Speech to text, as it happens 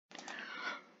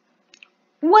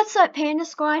What's up, Panda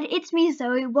Squad? It's me,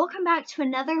 Zoe. Welcome back to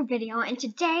another video, and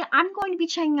today I'm going to be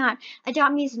checking out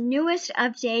Adopt Me's newest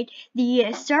update,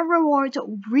 the Star Rewards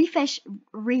refresh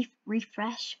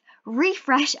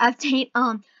update.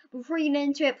 Before you get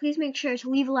into it, please make sure to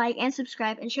leave a like and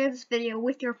subscribe and share this video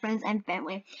with your friends and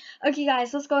family. Okay,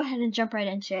 guys, let's go ahead and jump right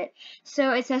into it.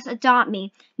 So it says Adopt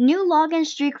Me, new login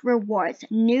streak rewards,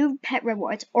 new pet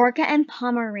rewards, Orca and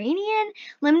Pomeranian,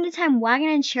 limited time wagon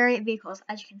and chariot vehicles,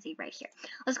 as you can see right here.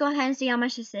 Let's go ahead and see how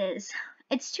much this is.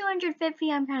 It's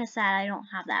 250. I'm kind of sad I don't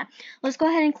have that. Let's go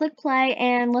ahead and click play,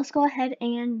 and let's go ahead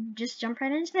and just jump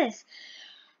right into this.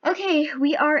 Okay,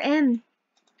 we are in.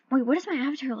 Wait, what does my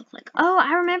avatar look like? Oh,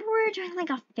 I remember we were doing like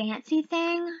a fancy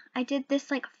thing. I did this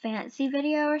like fancy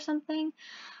video or something.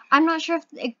 I'm not sure if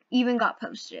it even got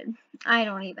posted. I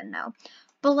don't even know.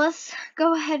 But let's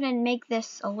go ahead and make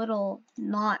this a little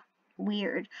not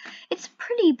weird. It's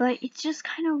pretty, but it's just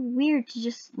kind of weird to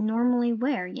just normally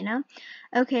wear, you know?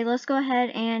 Okay, let's go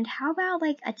ahead and how about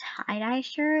like a tie-dye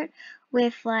shirt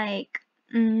with like,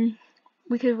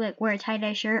 we could like wear a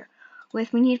tie-dye shirt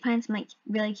with, we need to find some like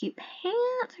really cute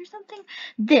pants or something.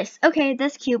 This, okay,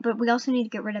 that's cute, but we also need to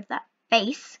get rid of that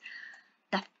face.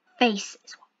 The face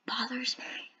is what bothers me.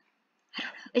 I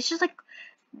don't know. It's just like,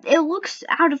 it looks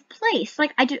out of place.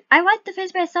 Like, I like the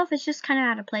face by itself. It's just kind of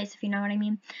out of place, if you know what I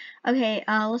mean. Okay,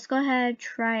 let's go ahead,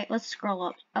 let's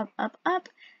scroll up.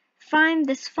 Find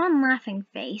this fun laughing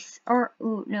face. Or,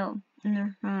 ooh, no.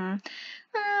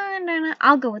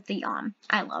 I'll go with the yawn.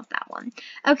 I love that one.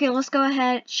 Okay, let's go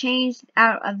ahead, change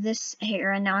out of this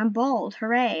hair, and now I'm bald.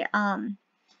 Hooray.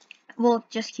 We'll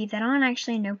just keep that on.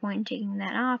 Actually, no point in taking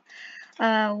that off.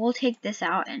 We'll take this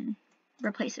out and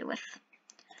replace it with,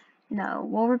 no,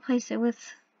 we'll replace it with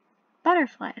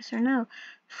butterflies, or no,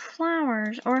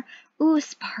 flowers, or, ooh,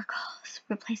 sparkles.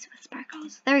 Replace it with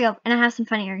sparkles. There we go. And I have some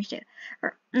funny earrings too.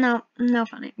 Or, no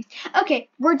funny earrings. Okay,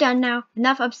 we're done now.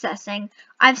 Enough obsessing.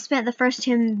 I've spent the first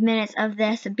 2 minutes of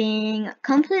this being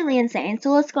completely insane.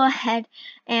 So let's go ahead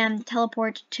and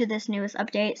teleport to this newest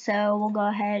update. So we'll go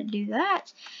ahead and do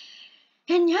that.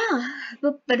 And yeah.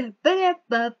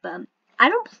 I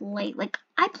don't play, like,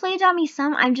 I play Adopt Me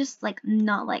some, I'm just, like,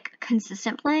 not, like,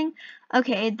 consistent playing.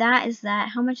 Okay, that is that.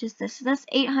 How much is this? That's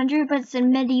 800, but it's a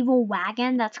medieval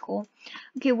wagon. That's cool.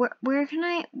 Okay, where can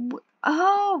I,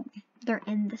 oh, they're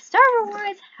in the Star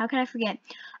Rewards. How could I forget?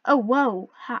 Oh, whoa.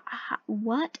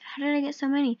 What? How did I get so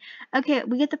many? Okay,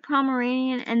 we get the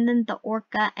Pomeranian and then the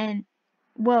Orca, and,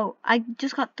 whoa, I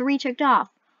just got 3 checked off.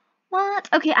 What?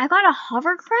 Okay, I got a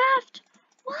hovercraft?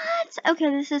 What? Okay,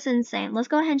 this is insane. Let's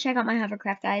go ahead and check out my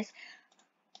hovercraft, guys.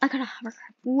 I got a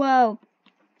hovercraft. Whoa.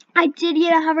 I did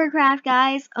get a hovercraft,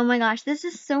 guys. Oh my gosh, this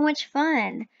is so much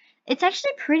fun. It's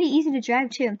actually pretty easy to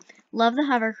drive, too. Love the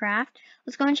hovercraft.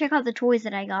 Let's go and check out the toys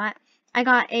that I got. I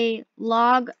got a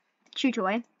log chew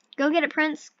toy. Go get it,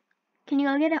 Prince. Can you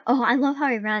go get it? Oh, I love how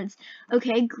he runs.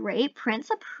 Okay, great. Prince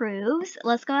approves.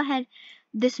 Let's go ahead.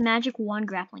 This magic wand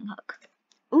grappling hook.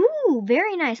 Ooh,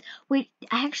 very nice. Wait,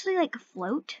 I actually like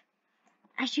float.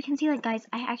 As you can see, like, guys,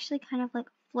 I actually kind of like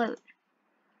float.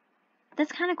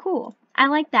 That's kind of cool. I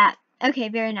like that. Okay,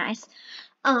 very nice.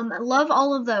 Love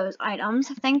all of those items.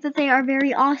 Think that they are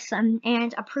very awesome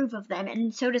and approve of them,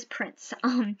 and so does Prince.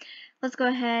 Let's go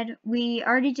ahead. We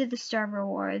already did the Star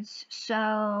Rewards,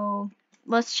 so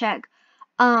let's check.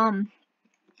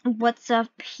 What's up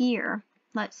here?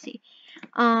 Let's see.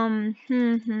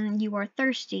 You are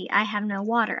thirsty. I have no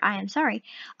water. I am sorry.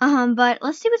 But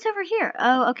let's see what's over here.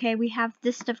 Oh, okay, we have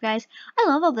this stuff, guys. I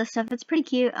love all this stuff. It's pretty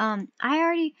cute. I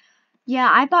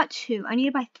bought 2. I need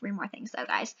to buy 3 more things, though,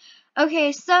 guys.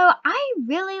 Okay, so I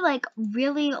really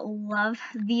love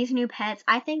these new pets.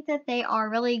 I think that they are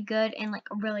really good and, like,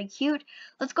 really cute.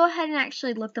 Let's go ahead and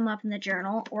actually look them up in the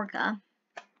journal. Orca.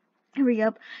 Here we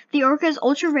go. The Orca is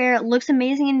ultra rare, looks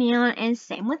amazing in neon, and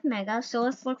same with Mega. So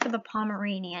let's look for the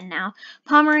Pomeranian now.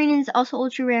 Pomeranian is also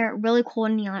ultra rare, really cool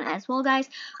in neon as well, guys.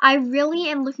 I really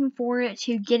am looking forward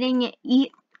to getting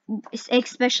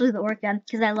especially the Orca,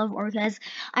 because I love Orcas.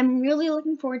 I'm really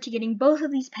looking forward to getting both of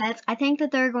these pets. I think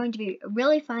that they're going to be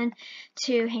really fun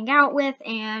to hang out with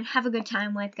and have a good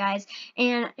time with, guys.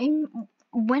 And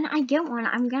when I get one,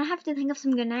 I'm going to have to think of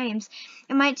some good names.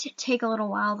 It might take a little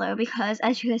while, though, because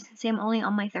as you guys can see, I'm only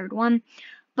on my 3rd one.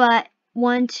 But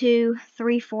 1, 2,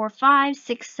 3, 4, 5,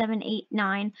 6, 7, 8,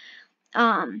 9.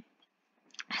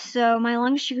 So my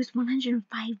longest streak was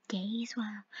 105 days.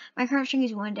 Wow. My current streak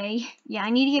is 1 day. Yeah, I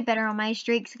need to get better on my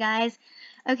streaks, guys.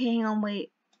 Okay, hang on,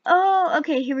 wait. Oh,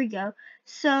 okay, here we go.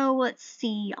 So let's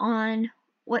see on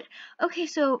what. Okay,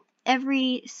 so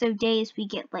every so days we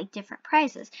get like different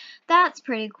prizes. That's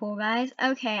pretty cool, guys.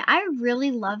 Okay, I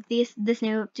really love this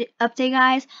new update,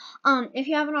 guys. If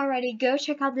you haven't already, go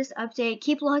check out this update.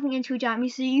 Keep logging into Adopt Me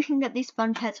so you can get these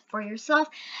fun pets for yourself.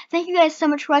 Thank you guys so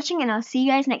much for watching, and I'll see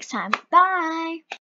you guys next time. Bye!